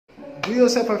do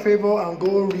yourself a favor and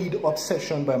go read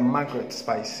Obsession by Margaret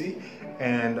Spicy.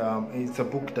 And it's a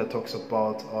book that talks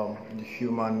about the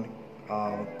human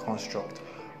construct,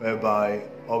 whereby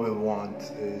all we want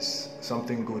is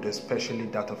something good, especially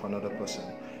that of another person.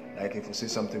 Like if we see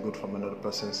something good from another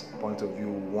person's point of view,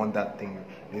 we want that thing.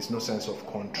 There's no sense of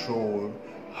control,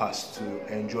 has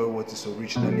to enjoy what is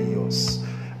originally yours.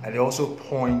 And it also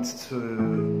points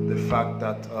to the fact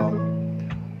that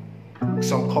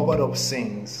some covered up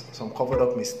sins, some covered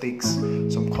up mistakes,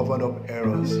 some covered up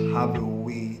errors have a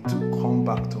way to come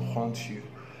back to haunt you.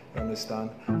 You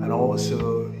understand? And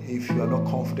also, if you are not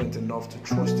confident enough to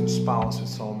trust your spouse with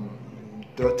some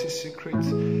dirty secret,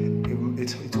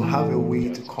 it will have a way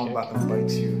to come back and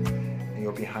bite you in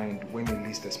your behind when you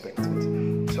least expect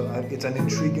it. So it's an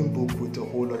intriguing book with a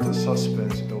whole lot of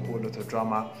suspense, with a whole lot of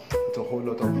drama, with a whole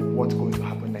lot of what's going to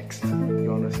happen next.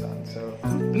 You understand? So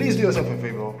please do yourself a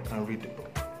favor and read the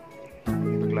book.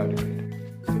 You'll be glad you read it.